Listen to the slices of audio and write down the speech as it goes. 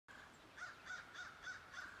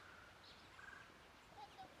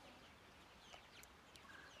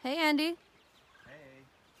Hey, Andy. Hey.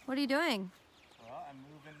 What are you doing? Well, I'm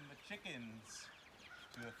moving the chickens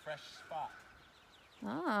to a fresh spot.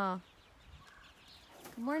 Oh.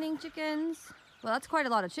 Good morning, chickens. Well, that's quite a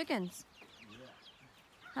lot of chickens. Yeah.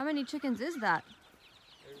 How many chickens is that?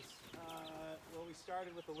 There's, well, we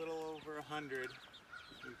started with a little over 100.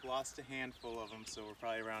 We've lost a handful of them, so we're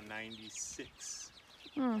probably around 96,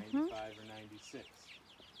 95 or 96.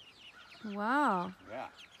 Wow. Yeah.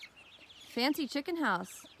 Fancy chicken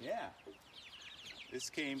house. Yeah. This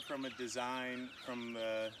came from a design from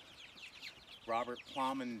Robert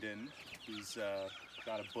Plomondon, who's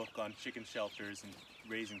got a book on chicken shelters and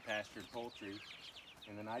raising pastured poultry.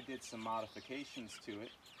 And then I did some modifications to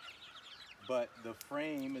it. But the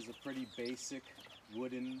frame is a pretty basic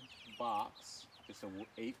wooden box, just a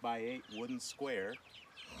 8x8 wooden square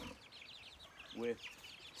with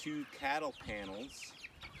 2 cattle panels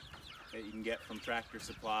that you can get from Tractor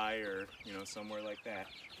Supply or, somewhere like that,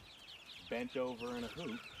 bent over in a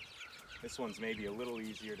hoop. This one's maybe a little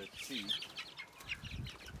easier to see.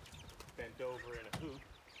 Bent over in a hoop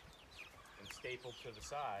and stapled to the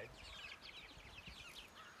side.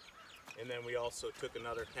 And then we also took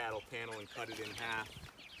another cattle panel and cut it in half.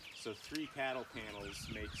 So 3 cattle panels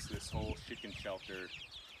makes this whole chicken shelter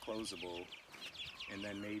closable. And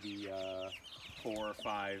then maybe 4 or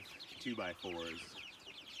 5 2x4s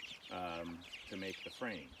to make the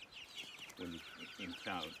frame when you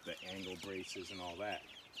count the angle braces and all that.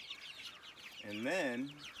 And then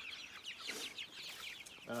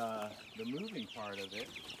the moving part of it,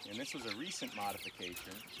 and this was a recent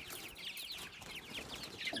modification.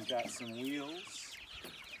 We've got some wheels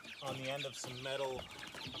on the end of some metal,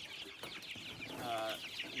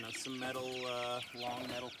 long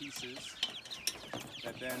metal pieces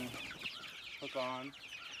that then hook on.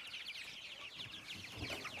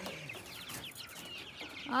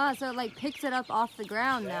 Ah, so it like picks it up off the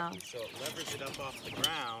ground now. So it levers it up off the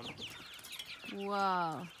ground.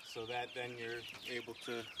 Whoa. So that then you're able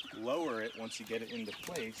to lower it once you get it into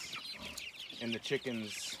place, and the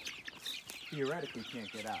chickens theoretically can't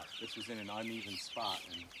get out. This was in an uneven spot,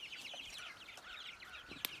 and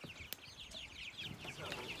so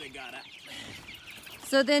they got out.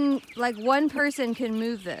 So then, like, one person can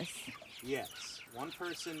move this? Yes, one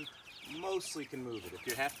person mostly can move it. If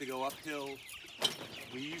you have to go uphill,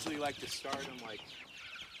 we usually like to start them, like,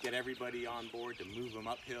 get everybody on board to move them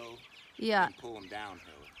uphill. Yeah. And pull them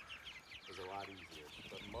downhill. It's a lot easier.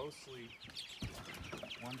 But mostly,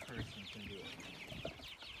 one person can do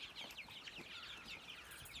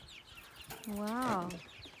it. Wow.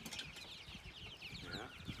 Yeah.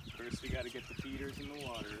 First we got to get the feeders in the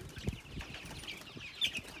water.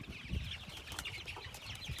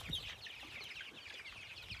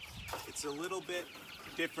 It's a little bit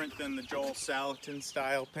different than the Joel Salatin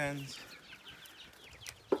style pens.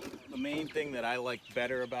 The main thing that I like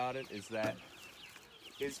better about it is that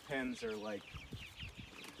his pens are like,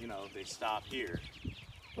 they stop here.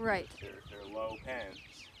 Right. They're low pens.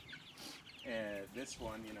 And this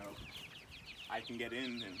one, I can get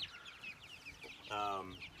in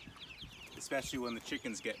and, especially when the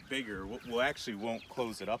chickens get bigger, we'll actually won't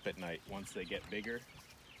close it up at night once they get bigger.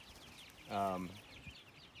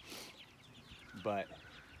 But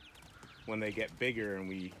when they get bigger and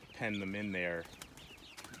we pen them in there,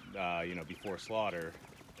 before slaughter,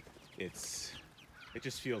 it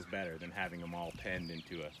just feels better than having them all penned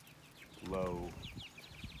into a low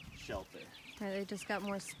shelter. Right, they just got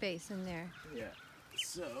more space in there. Yeah.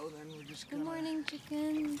 So then we're just Good morning,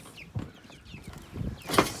 chickens.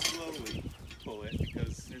 slowly pull it,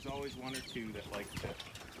 because there's always one or two that like to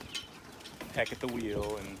peck at the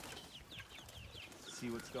wheel and see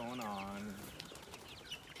what's going on,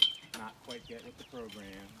 not quite get with the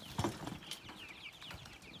program.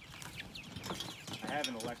 I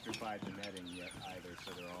haven't electrified the netting yet either,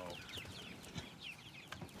 so they're all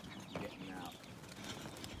getting out.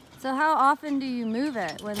 So how often do you move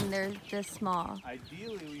it when they're this small?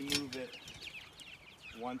 Ideally, we move it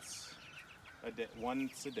once a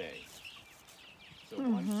day. So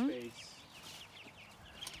one space,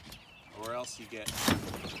 or else you get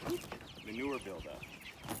manure buildup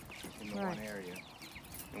in the one area.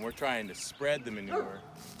 And we're trying to spread the manure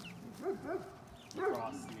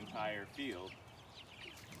across the entire field.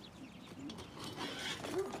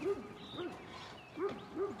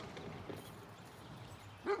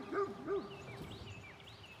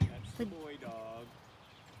 That's the boy dog.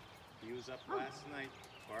 He was up last night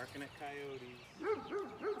barking at coyotes.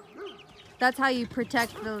 That's how you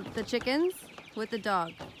protect the chickens? With the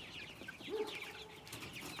dog?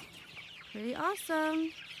 Pretty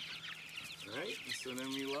awesome. Right, so then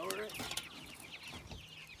we lower it.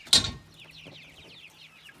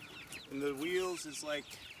 And the wheels is like,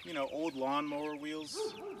 you know, old lawnmower wheels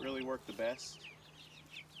really work the best.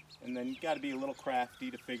 And then you got to be a little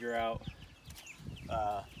crafty to figure out,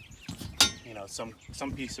 you know, some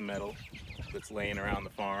piece of metal that's laying around the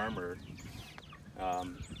farm, or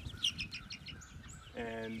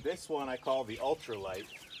and this one I call the ultralight.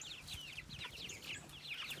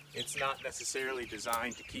 It's not necessarily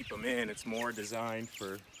designed to keep them in, it's more designed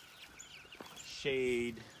for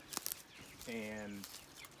shade and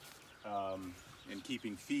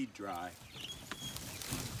keeping feed dry.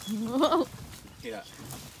 Yeah.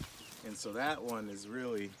 And so that one is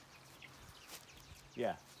really,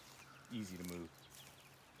 yeah, easy to move.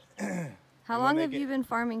 How long have you been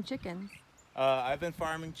farming chickens? I've been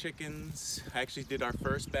farming chickens. I actually did our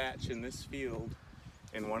first batch in this field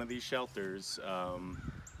in one of these shelters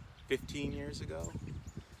 15 years ago.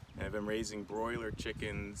 And I've been raising broiler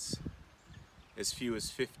chickens as few as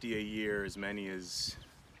 50 a year, as many as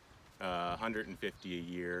 150 a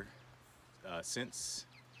year since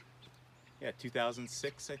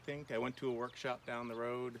 2006, I think. I went to a workshop down the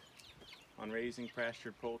road on raising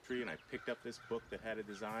pastured poultry, and I picked up this book that had a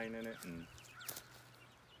design in it and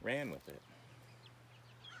ran with it.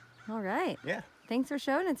 All right. Yeah. Thanks for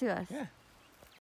showing it to us. Yeah.